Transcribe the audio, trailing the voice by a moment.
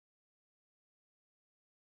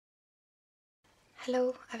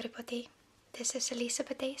Hello everybody, this is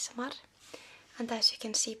Elisabet ASMR, and as you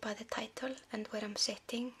can see by the title and where I'm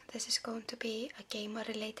sitting, this is going to be a gamer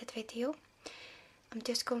related video. I'm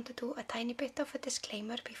just going to do a tiny bit of a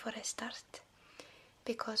disclaimer before I start,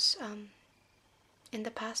 because in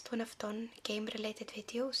the past when I've done game related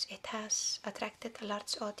videos, it has attracted a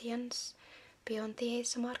large audience beyond the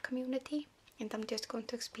ASMR community, and I'm just going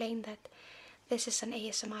to explain that this is an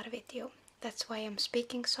ASMR video. That's why I'm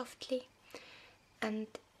speaking softly, and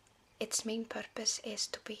its main purpose is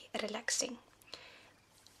to be relaxing.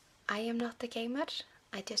 I am not a gamer,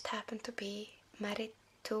 I just happen to be married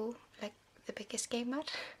to like the biggest gamer.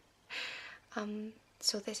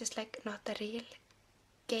 So this is like not a real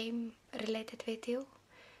game related video.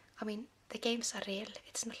 I mean, the games are real,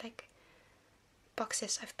 it's not like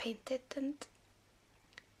boxes I've painted and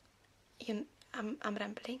I'm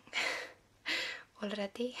rambling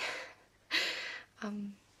already.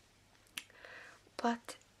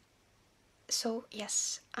 But so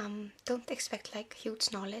yes, don't expect like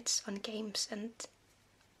huge knowledge on games and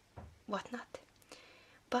whatnot.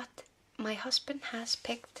 But my husband has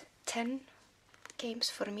picked 10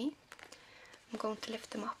 games for me. I'm going to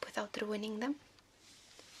lift them up without ruining them.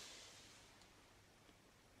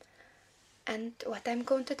 And what I'm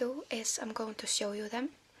going to do is I'm going to show you them,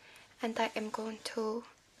 and I am going to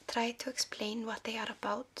try to explain what they are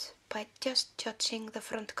about by just judging the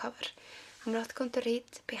front cover. I'm not going to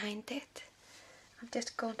read behind it. I'm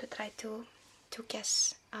just going to try to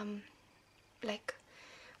guess like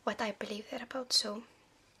what I believe they're about. So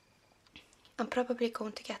I'm probably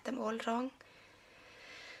going to get them all wrong.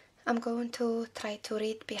 I'm going to try to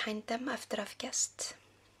read behind them after I've guessed,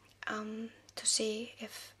 to see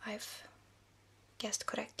if I've guessed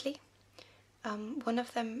correctly. One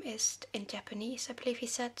of them is in Japanese, I believe he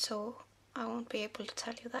said, so I won't be able to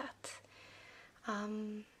tell you that.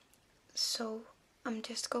 So I'm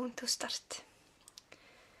just going to start.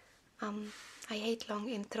 I hate long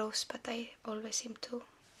intros, but I always seem to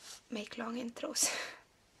make long intros.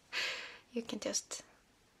 You can just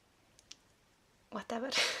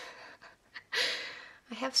whatever.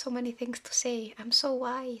 I have so many things to say. I'm so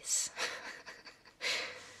wise.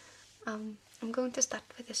 I'm going to start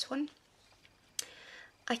with this one.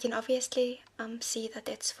 I can obviously see that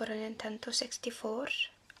it's for a Nintendo 64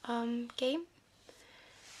 game,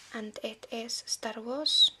 and it is Star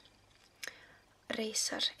Wars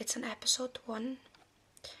Racer. It's an episode 1,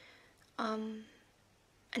 and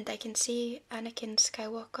I can see Anakin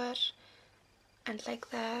Skywalker and like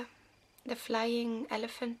the flying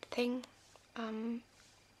elephant thing,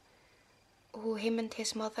 who him and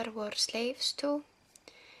his mother were slaves to,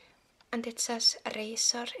 and it says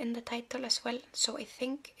Racer in the title as well, so I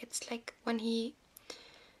think it's like when he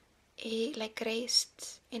like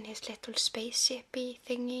raced in his little spaceshipy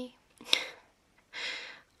thingy.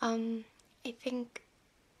 I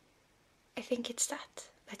think it's that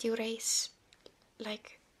you race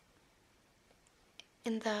like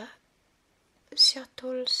in the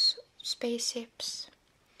shuttles, spaceships,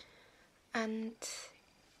 and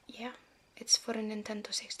yeah, it's for a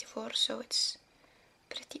Nintendo 64, so it's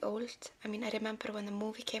pretty old. I mean, I remember when the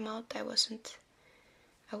movie came out, I wasn't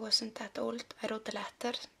that old. I wrote a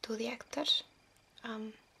letter to the actor,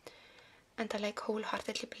 and I like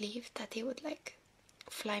wholeheartedly believed that he would like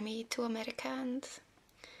fly me to America and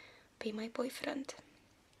be my boyfriend,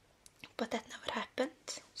 but that never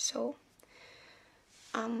happened. So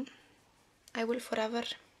I will forever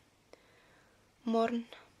mourn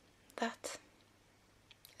that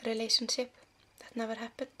relationship that never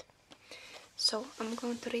happened. So I'm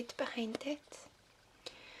going to read behind it.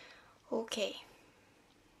 Okay.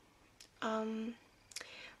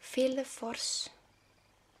 Feel the force.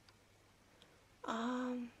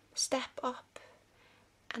 Step up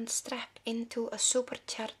and strap into a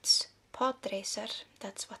supercharged pod racer,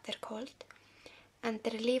 that's what they're called, and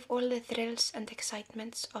relive all the thrills and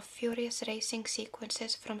excitements of furious racing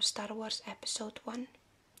sequences from Star Wars Episode 1.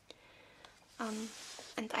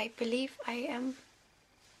 And I believe I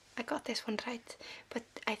got this one right, but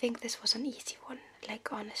I think this was an easy one,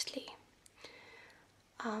 like honestly.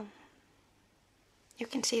 You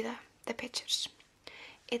can see the pictures.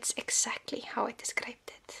 It's exactly how I described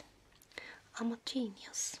it. I'm a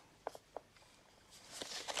genius.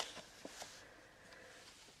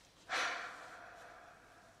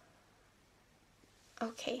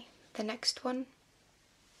 Okay, the next one.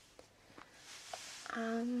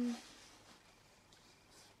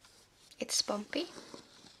 It's bumpy.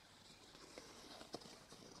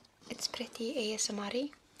 It's pretty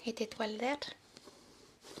ASMR-y. He did well there.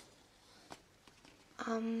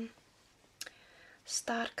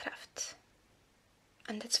 StarCraft,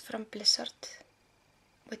 and it's from Blizzard.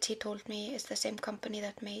 which he told me is the same company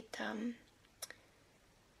that made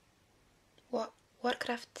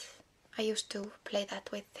Warcraft. I used to play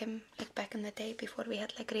that with him like back in the day before we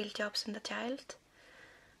had like real jobs and a child.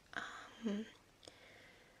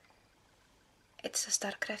 It's a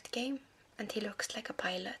StarCraft game and he looks like a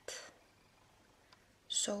pilot.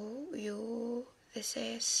 So this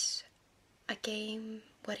is a game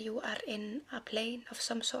where you are in a plane of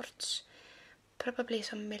some sorts, probably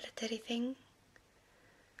some military thing.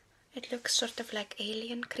 It looks sort of like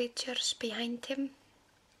alien creatures behind him.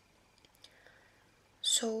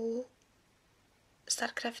 So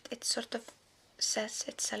StarCraft, it sort of says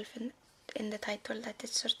itself in the title that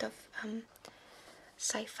it's sort of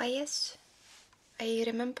sci-fi-ish. I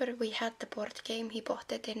remember we had the board game. He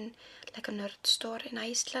bought it in like a nerd store in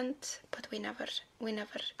Iceland, but we never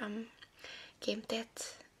gamed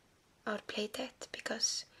it or played it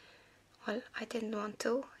because, well, I didn't want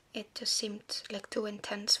to. It just seemed like too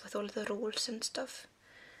intense with all the rules and stuff.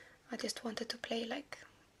 I just wanted to play like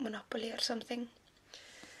Monopoly or something.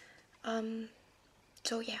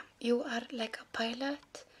 So yeah, you are like a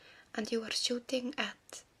pilot and you are shooting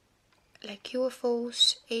at like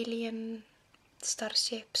UFOs, alien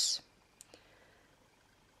starships,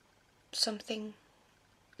 something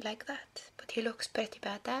like that. But he looks pretty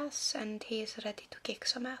badass and he is ready to kick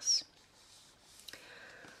some ass.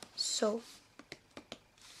 So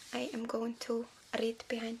I am going to read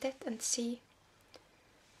behind it and see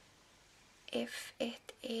if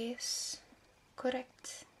it is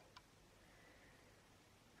correct.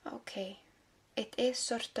 Okay, it is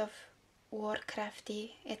sort of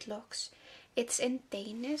Warcrafty, it looks. It's in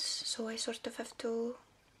Danish, so I sort of have to...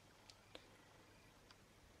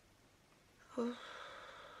 Oh.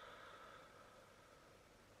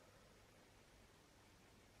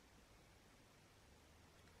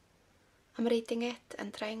 I'm reading it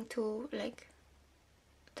and trying to like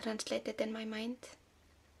translate it in my mind.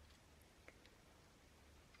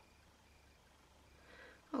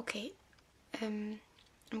 Okay, I'm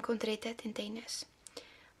going to read it in Danish.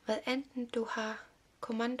 Hvad enten du har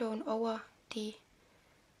kommandoen over de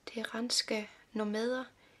tyranniske nomader,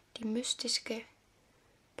 de mystiske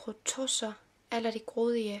protosser eller de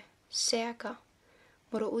grådige særker,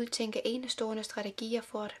 må du udtænke enestående strategier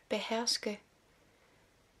for at beherske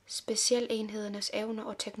specialenhedernes evner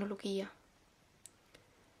og teknologier.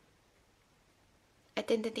 I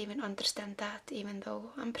didn't even understand that, even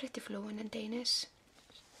though I'm pretty fluent in Danish.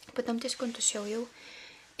 But I'm just going to show you.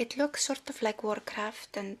 It looks sort of like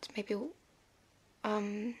Warcraft and maybe,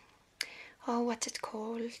 what's it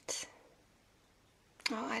called?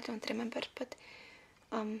 Oh, I don't remember, but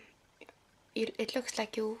it looks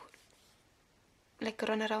like you like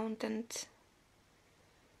run around and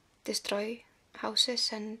destroy houses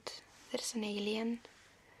and there's an alien.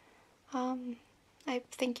 I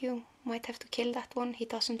think you might have to kill that one. He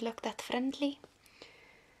doesn't look that friendly.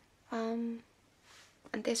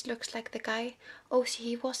 And this looks like the guy. Oh, see,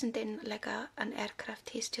 he wasn't in like an aircraft.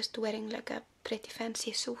 He's just wearing like a pretty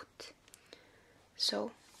fancy suit.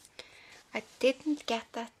 So I didn't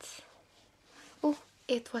get that. Oh,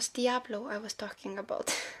 it was Diablo I was talking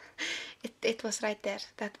about. it was right there.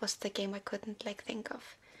 That was the game I couldn't like think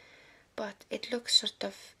of. But it looks sort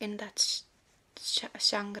of in that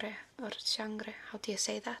genre. How do you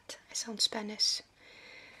say that? I sound Spanish.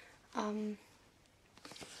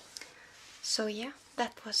 So yeah,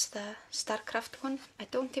 that was the StarCraft one. I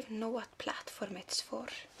don't even know what platform it's for.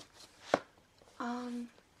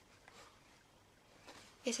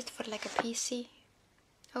 Is it for like a PC?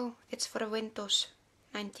 Oh, it's for a Windows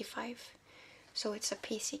 95. So it's a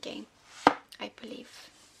PC game, I believe.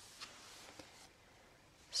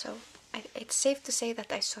 So it's safe to say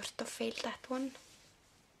that I sort of failed that one.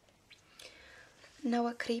 Now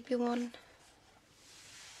a creepy one.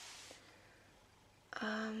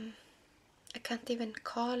 I can't even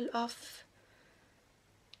call off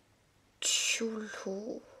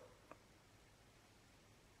Chulhu.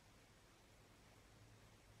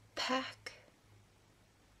 Pack.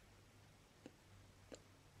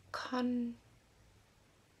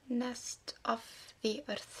 Nest of the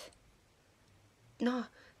earth. No,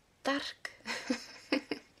 dark.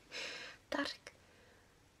 Dark.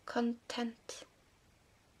 Content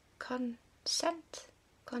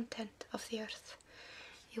of the earth.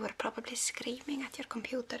 You are probably screaming at your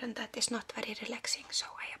computer and that is not very relaxing, so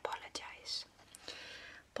I apologize.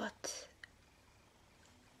 But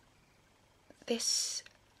this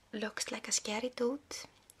looks like a scary dude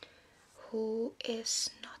who is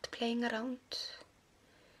not playing around.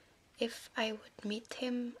 If I would meet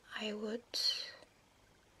him, I would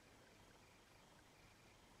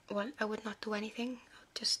not do anything. I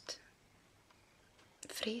would just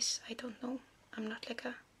freeze. I don't know. I'm not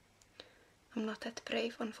that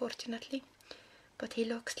brave, unfortunately. But he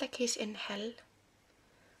looks like he's in hell.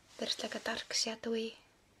 There's like a dark, shadowy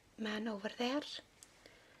man over there.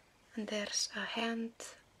 And there's a hand,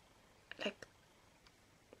 like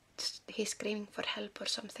he's screaming for help or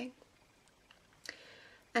something.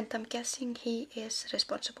 And I'm guessing he is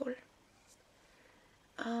responsible.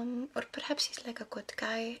 Or perhaps he's like a good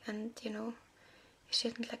guy, and you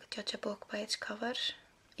shouldn't like judge a book by its cover,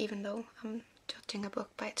 even though I'm judging a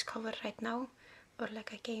book by its cover right now, or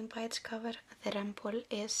like a game by its cover. The ramble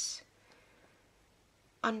is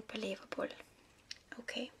unbelievable.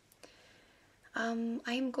 Okay.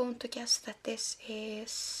 I'm going to guess that this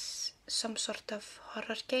is some sort of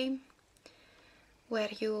horror game where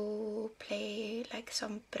you play like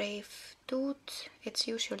some brave dude. It's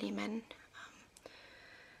usually men.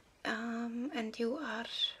 And you are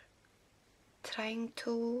trying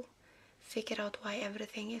to figure out why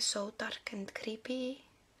everything is so dark and creepy,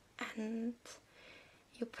 and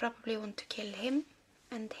you probably want to kill him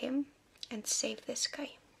and save this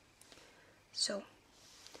guy. So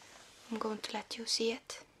I'm going to let you see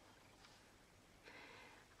it.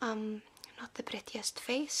 Not the prettiest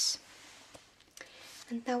face.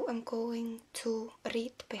 And now I'm going to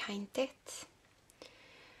read behind it.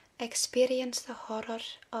 Experience the horror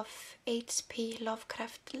of H.P.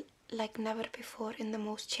 Lovecraft like never before in the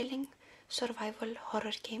most chilling survival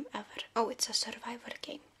horror game ever. Oh, it's a survivor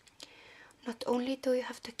game. Not only do you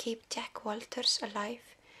have to keep Jack Walters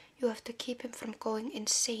alive, you have to keep him from going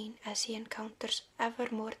insane as he encounters ever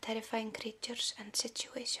more terrifying creatures and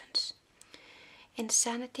situations.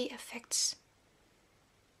 Insanity effects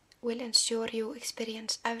will ensure you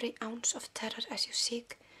experience every ounce of terror as you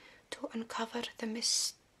seek to uncover the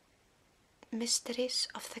mysteries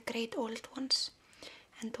of the great old ones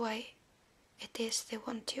and why it is they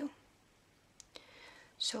want you.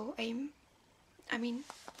 So I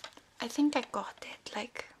think I got it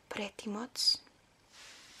like pretty much.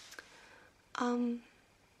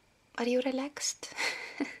 Are you relaxed?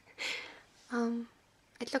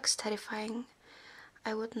 It looks terrifying.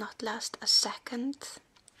 I would not last a second.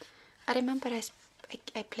 I remember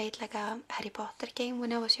I played like a Harry Potter game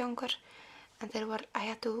when I was younger, and I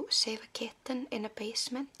had to save a kitten in a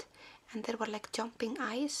basement, and there were like jumping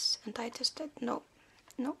eyes, and I just said no.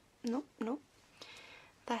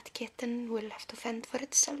 That kitten will have to fend for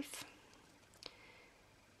itself.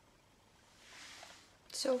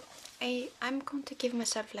 So I'm going to give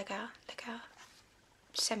myself like a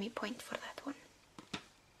semi-point for that one.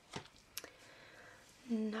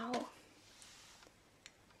 Now.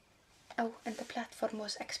 Oh, and the platform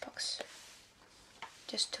was Xbox.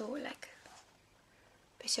 Just to like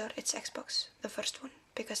be sure it's Xbox, the first one,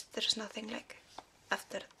 because there's nothing like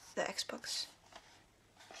after the Xbox.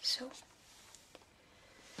 So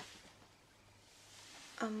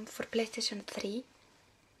for PlayStation 3,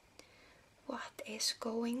 what is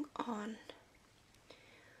going on?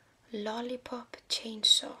 Lollipop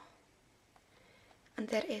Chainsaw, and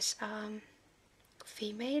there is a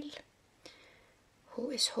female who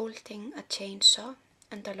is holding a chainsaw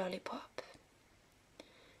and a lollipop,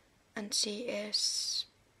 and she is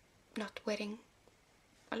not wearing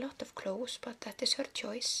a lot of clothes, but that is her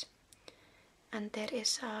choice. And there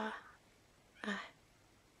is a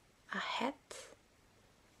head.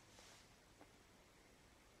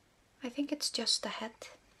 I think it's just a head.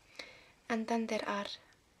 And then there are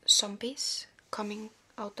zombies coming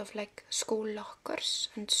out of like school lockers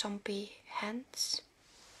and zombie hands.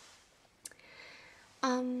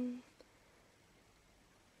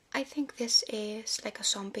 I think this is like a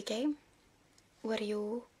zombie game where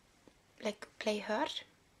you like play her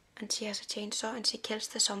and she has a chainsaw and she kills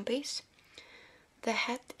the zombies. The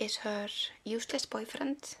head is her useless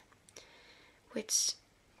boyfriend, which,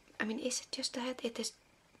 I mean, is it just a head? It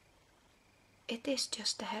is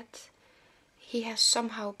just a head. He has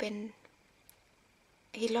somehow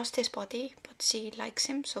he lost his body, but she likes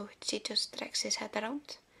him, so she just drags his head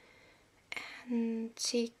around. And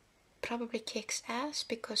she probably kicks ass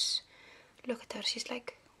because look at her, she's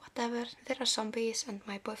like, whatever, there are zombies and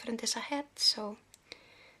my boyfriend is a head, so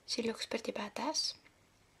she looks pretty badass.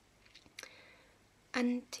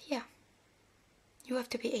 And yeah, you have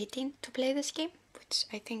to be 18 to play this game, which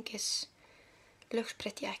I think looks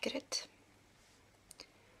pretty accurate.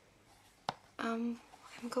 I'm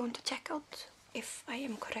going to check out if I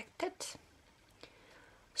am corrected.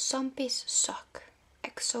 Zombies suck.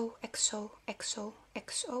 XOXOXOXO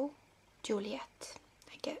Juliet.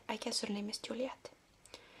 I guess her name is Juliet.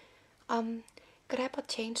 Grab a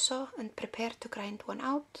chainsaw and prepare to grind one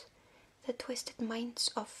out. The twisted minds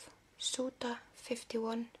of Suda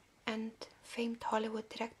 51 and famed Hollywood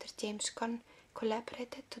director James Gunn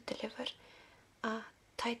collaborated to deliver a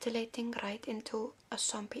titillating ride into a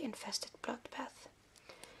zombie-infested bloodbath.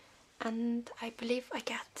 And I believe I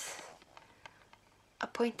get a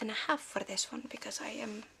 1.5 for this one because I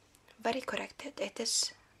am very corrected. It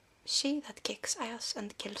is she that kicks ass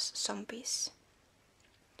and kills zombies,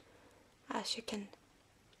 as you can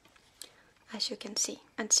see,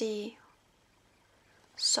 and she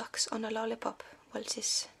sucks on a lollipop while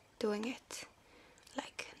she's doing it,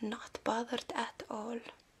 like not bothered at all.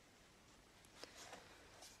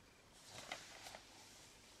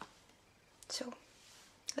 So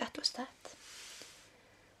that was that.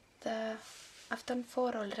 I've done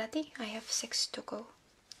 4 already. I have 6 to go.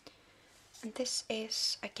 And this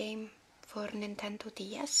is a game for Nintendo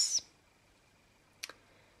DS.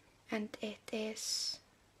 And it is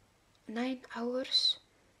 9 hours,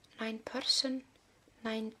 9 person,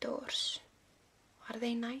 9 doors. Are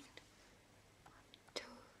they 9? 1, 2,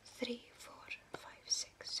 3, 4, 5,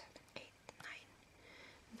 6, 7, 8,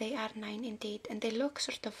 9. They are 9 indeed, and they look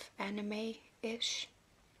sort of anime-ish.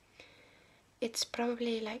 It's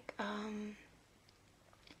probably like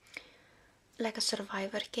a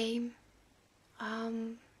survivor game.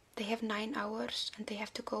 They have 9 hours and they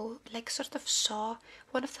have to go like sort of Saw.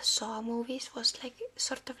 One of the Saw movies was like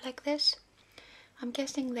sort of like this. I'm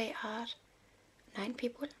guessing they are 9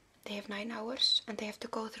 people. They have 9 hours and they have to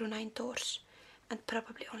go through 9 doors, and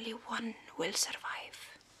probably only one will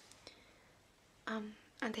survive.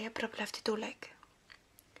 And they probably have to do like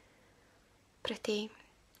pretty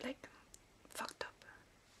like fucked up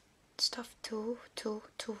stuff to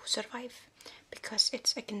survive, because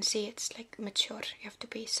I can see it's like mature. You have to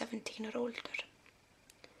be 17 or older.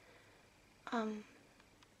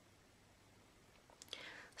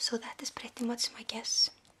 So that is pretty much my guess.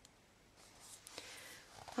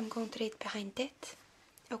 I'm going to read behind it.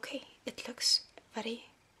 Okay, it looks very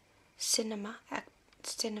cinema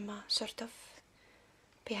sort of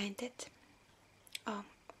behind it.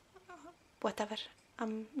 Whatever,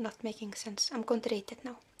 I'm not making sense. I'm going to read it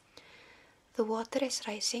now. The water is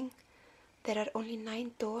rising. There are only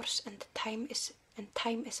 9 doors and time is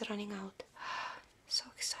running out. So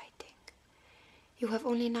exciting. You have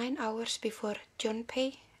only 9 hours before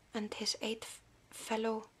Junpei and his 8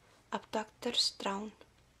 fellow abductors drown.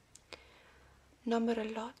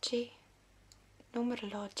 Numerology.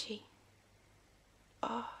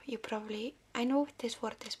 Oh, I know what this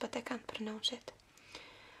word is, but I can't pronounce it.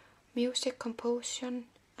 Music composition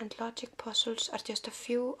and logic puzzles are just a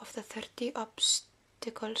few of the 30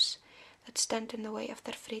 obstacles that stand in the way of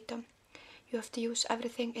their freedom. You have to use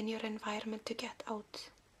everything in your environment to get out.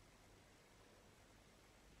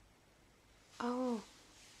 Oh,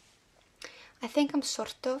 I think I'm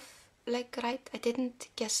sort of like right. I didn't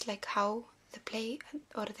guess like how the play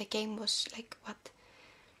or the game was like what.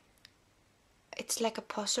 It's like a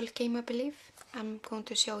puzzle game, I believe. I'm going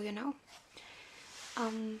to show you now.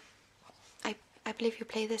 I believe you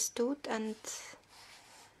play this dude and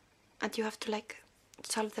you have to like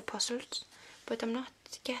solve the puzzles, but I'm not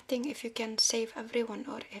getting if you can save everyone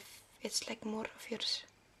or if it's like more of yours.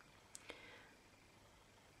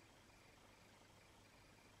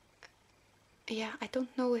 Yeah, I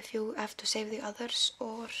don't know if you have to save the others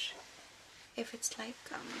or if it's like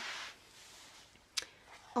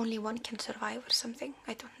only one can survive or something.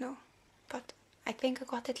 I don't know, but I think I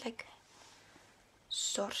got it like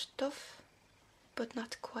sort of, but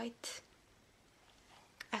not quite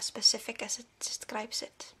as specific as it describes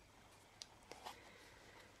it.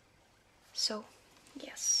 So,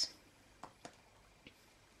 yes.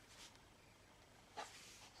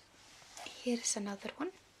 Here's another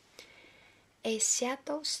one. A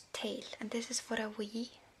Shadow's Tale, and this is for a Wii.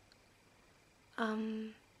 I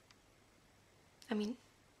mean,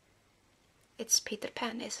 it's Peter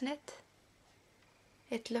Pan, isn't it?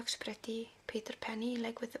 It looks pretty Peter Pan-y,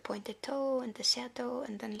 like with the pointed toe and the shadow,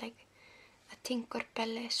 and then like a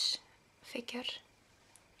Tinkerbell-ish figure.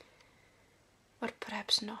 Or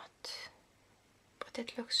perhaps not. But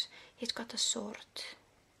it looks, he's got a sword.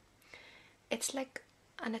 It's like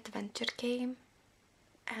an adventure game,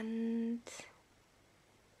 and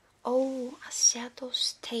oh, a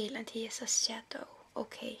Shadow's Tale, and he is a shadow.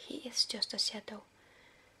 Okay, he is just a shadow.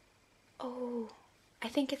 Oh, I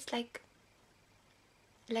think it's like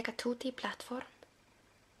a 2D platform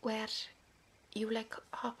where you like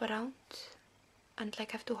hop around and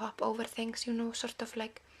like have to hop over things, you know, sort of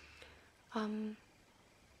like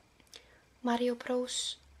Mario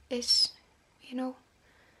Bros is, you know,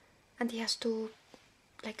 and he has to,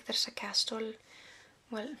 like, there's a castle.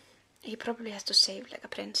 Well, he probably has to save like a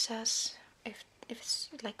princess if it's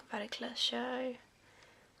like very cliche.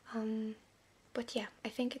 But yeah, I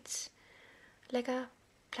think it's like a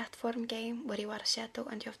platform game where you are a shadow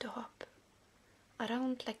and you have to hop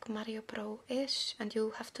around like Mario Bros-ish, and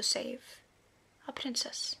you have to save a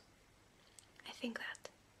princess. I think that.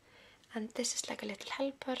 And this is like a little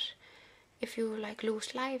helper. If you like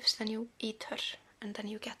lose lives, then you eat her and then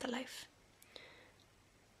you get a life.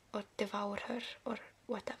 Or devour her or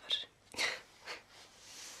whatever.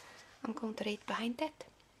 I'm going to read behind it.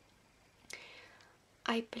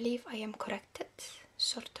 I believe I am corrected,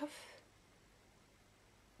 sort of.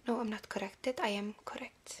 No, I'm not corrected, I am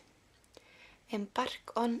correct.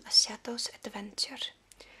 Embark on a shadow's adventure.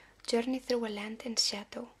 Journey through a land in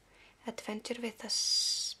shadow. Adventure with a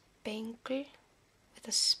spangle.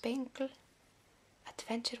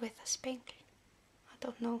 Adventure with a spangle. I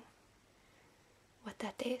don't know what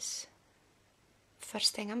that is.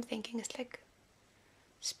 First thing I'm thinking is like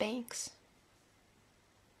Spanx.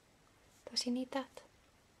 Does he need that?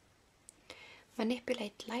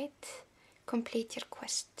 Manipulate light. Complete your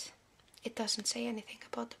quest. It doesn't say anything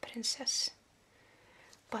about the princess.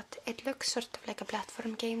 But it looks sort of like a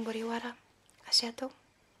platform game where you are a shadow.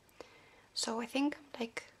 So I think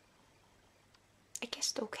like, I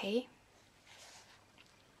guess okay.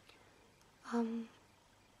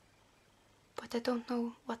 But I don't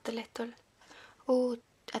know what the little... Oh,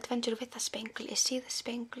 adventure with a spangle. Is she the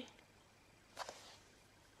spangle?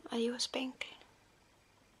 Are you a spangle?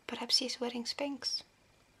 Perhaps she's wearing Spanx.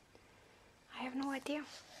 I have no idea.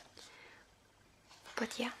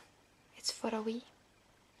 But yeah, it's for a Wii.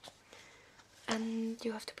 And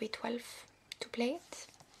you have to be 12 to play it.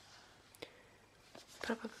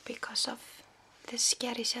 Probably because of this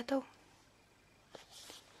scary shadow.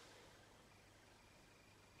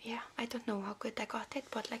 Yeah, I don't know how good I got it,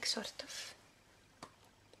 but like sort of.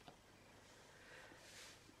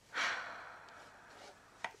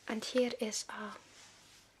 And here is a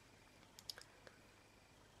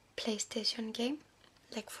PlayStation game,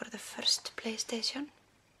 like for the first PlayStation.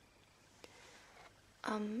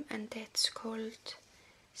 And it's called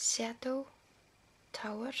Shadow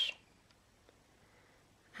Tower.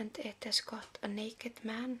 And it has got a naked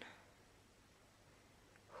man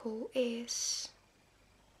who is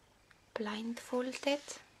blindfolded.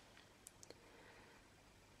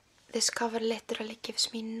 This cover literally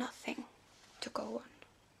gives me nothing to go on.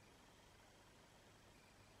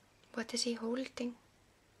 What is he holding?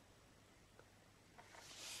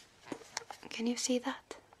 Can you see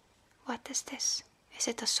that? What is this? Is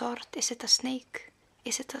it a sword? Is it a snake?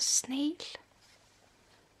 Is it a snail?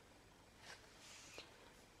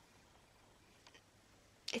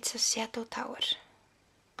 It's a shadow tower.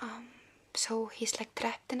 So he's like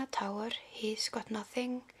trapped in a tower. He's got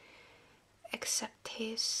nothing except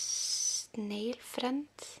his snail friend.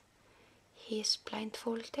 He's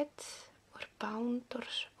blindfolded or bound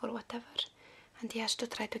or whatever. And he has to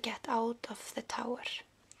try to get out of the tower.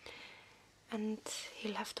 And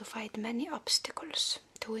he'll have to fight many obstacles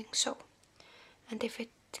doing so. And if it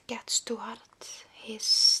gets too hard, his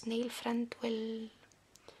snail friend will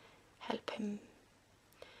help him.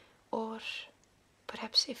 Or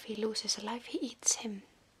perhaps if he loses a life, he eats him,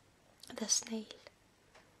 the snail.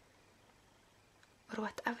 Or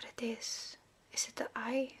whatever it is. Is it the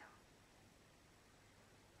eye?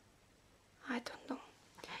 I don't know.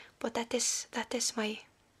 But that is my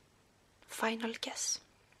final guess.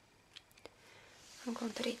 I'm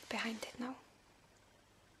going to read behind it now.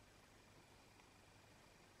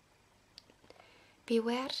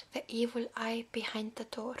 Beware the evil eye behind the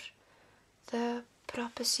door. The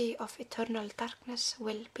prophecy of eternal darkness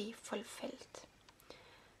will be fulfilled.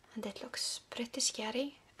 And it looks pretty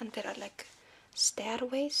scary, and there are like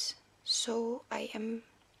stairways, so I am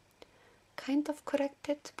kind of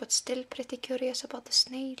corrected, but still pretty curious about the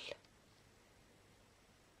snail.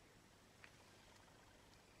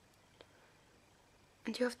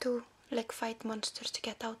 And you have to like fight monsters to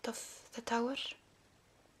get out of the tower.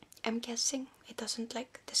 I'm guessing. It doesn't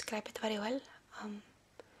like describe it very well.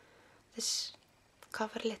 This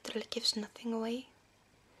cover literally gives nothing away.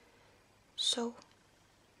 So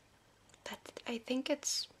that I think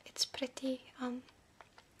it's pretty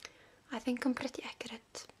I think I'm pretty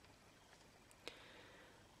accurate.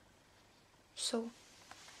 So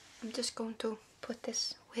I'm just going to put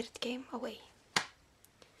this weird game away.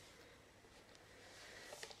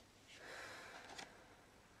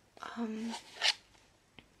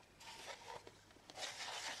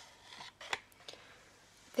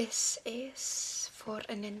 This is for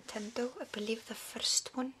a Nintendo, I believe the first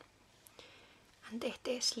one, and it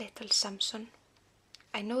is Little Samson.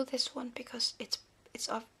 I know this one because it's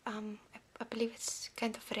of I believe it's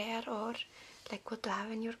kind of rare or like good to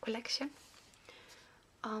have in your collection.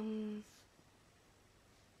 I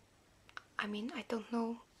mean, I don't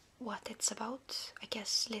know what it's about. I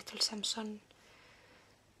guess little Samson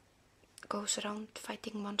goes around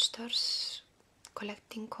fighting monsters,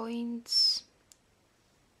 collecting coins,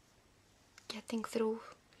 getting through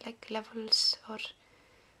like levels or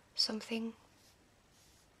something.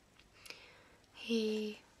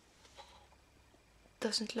 He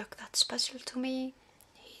doesn't look that special to me.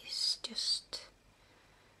 He's just,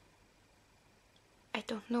 I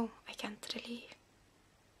don't know. I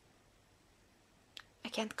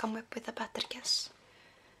can't come up with a better guess.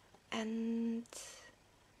 And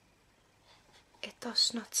it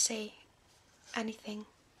does not say anything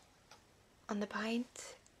on the bind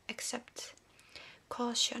except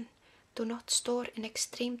caution, do not store in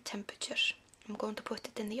extreme temperature. I'm going to put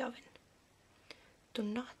it in the oven. Do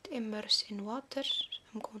not immerse in water.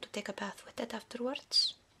 I'm going to take a bath with it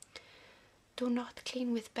afterwards. Do not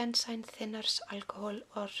clean with benzene, thinners, alcohol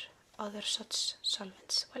or other such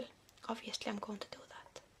solvents. Well, obviously I'm going to do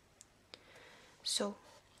that. So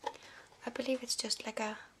I believe it's just like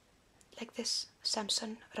this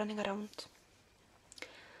Samson running around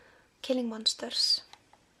killing monsters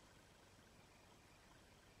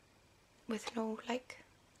with no, like,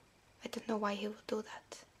 I don't know why he would do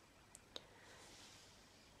that.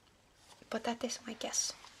 But that is my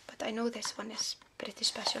guess. But I know this one is pretty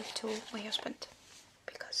special to my husband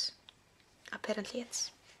because apparently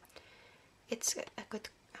it's a good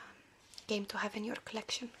game to have in your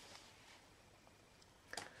collection.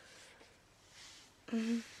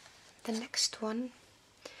 The next one,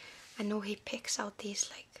 I know he picks out these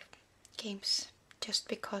like games just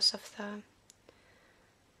because of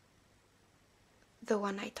the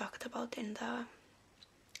one I talked about in the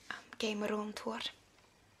game room tour.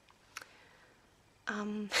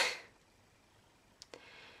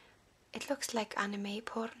 It looks like anime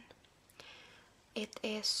porn. It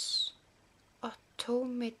is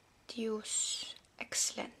Automedius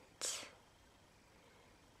Excellent.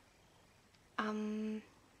 And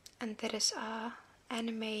there is a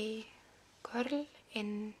anime girl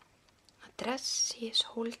in a dress. She is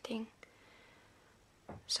holding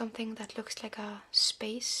something that looks like a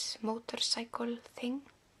space motorcycle thing.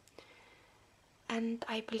 And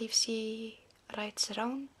I believe she rides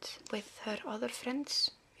around with her other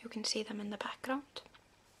friends. You can see them in the background.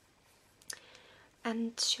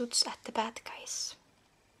 And shoots at the bad guys.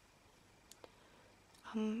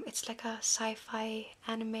 It's like a sci-fi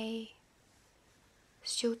anime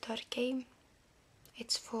shooter game.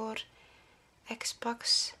 It's for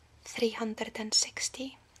Xbox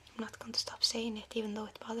 360. I'm not going to stop saying it even though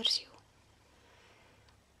it bothers you.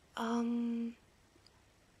 And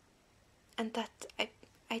that I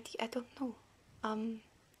don't know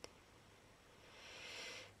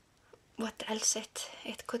what else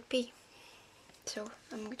it could be. So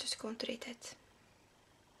I'm just going to read it.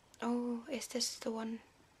 Oh, is this the one?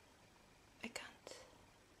 I can't.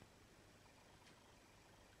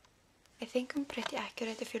 I think I'm pretty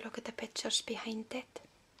accurate if you look at the pictures behind it.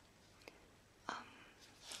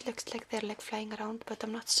 It looks like they're like flying around, but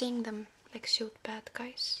I'm not seeing them like shoot bad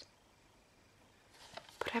guys.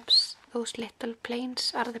 Perhaps those little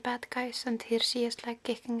planes are the bad guys and here she is like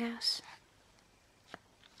kicking ass.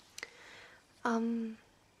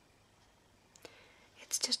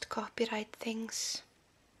 It's just copyright things,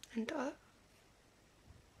 and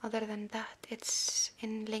other than that it's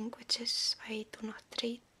in languages I do not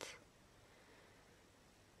read.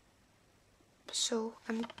 So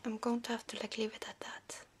I'm going to have to like leave it at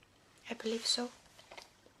that. I believe so.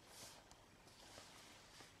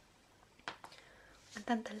 And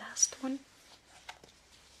then the last one.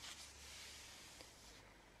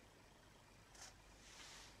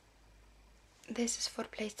 This is for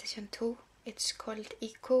PlayStation 2. It's called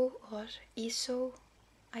Ico or ISO.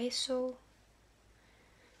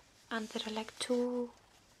 And there are like two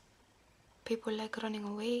people like running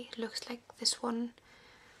away. Looks like this one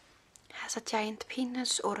has a giant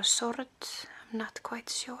penis or a sword. I'm not quite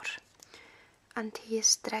sure. And he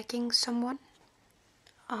is dragging someone.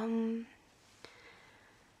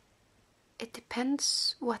 It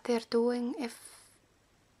depends what they're doing, if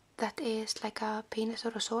that is like a penis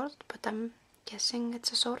or a sword, but I'm guessing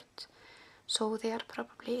it's a sword. So they are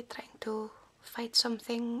probably trying to fight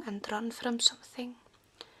something and run from something.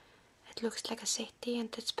 It looks like a city and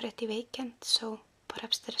it's pretty vacant, so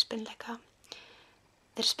perhaps there's been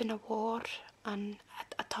a war, an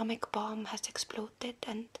atomic bomb has exploded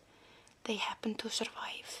and they happen to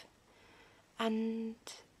survive. And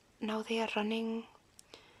now they are running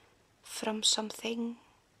from something,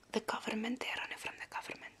 they are running from the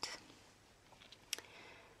government.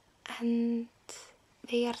 And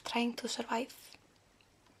they are trying to survive.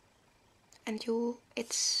 and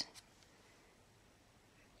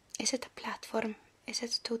is it a platform? Is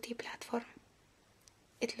it a 2D platform?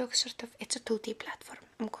 It looks it's a 2D platform,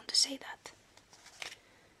 I'm going to say that.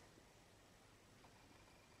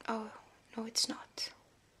 Oh, no it's not.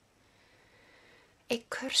 A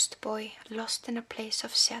cursed boy lost in a place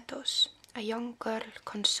of shadows, a young girl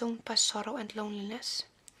consumed by sorrow and loneliness.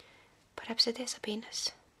 Perhaps it is a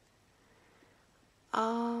penis.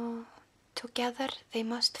 Together they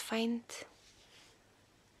must find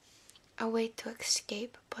a way to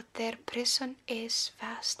escape, but their prison is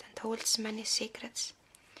vast and holds many secrets.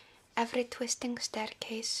 Every twisting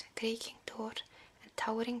staircase, creaking door, and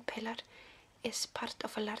towering pillar is part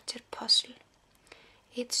of a larger puzzle.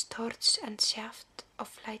 Each torch and shaft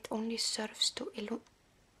of light only serves to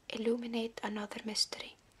illuminate another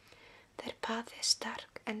mystery. Their path is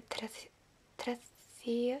dark and treacherous,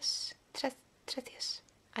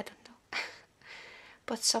 I don't know.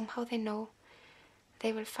 But somehow they know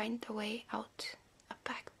they will find a way out,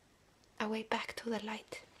 a way back to the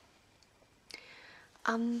light.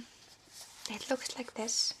 It looks like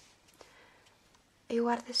this. You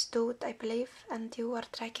are this dude, I believe, and you are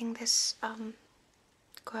dragging this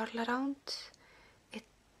girl around. It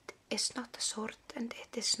is not a sword, and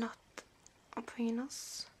it is not a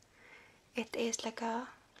penis. It is like a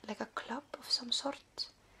club of some sort,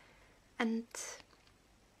 and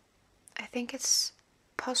I think it's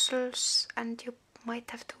puzzles, and you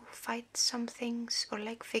might have to fight some things or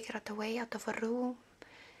like figure out a way out of a room.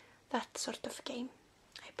 That sort of game,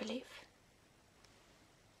 I believe.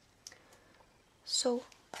 So,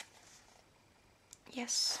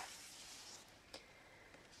 yes,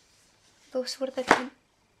 those were the 10.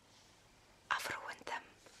 I've ruined them.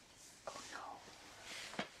 Oh no.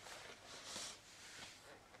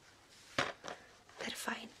 They're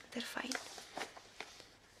fine, they're fine.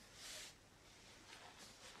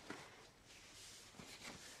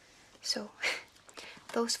 So,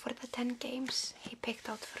 those were the 10 games he picked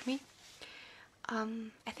out for me.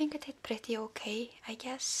 I think I did pretty okay, I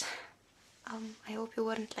guess. I hope you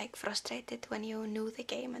weren't like frustrated when you knew the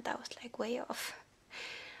game and I was like way off.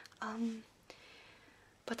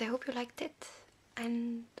 But I hope you liked it,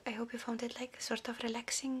 and I hope you found it like sort of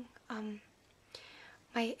relaxing.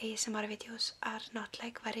 My ASMR videos are not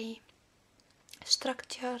like very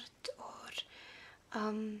structured or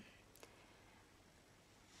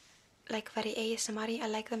like very ASMR-y. I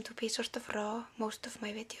like them to be sort of raw. Most of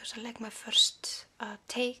my videos are like my first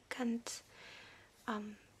take, and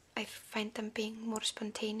I find them being more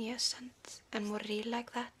spontaneous and more real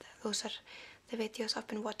like that. Those are the videos I've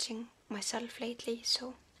been watching myself lately,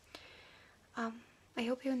 so I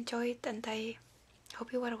hope you enjoyed, and I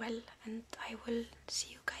hope you are well, and I will see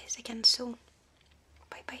you guys again soon.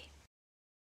 Bye bye.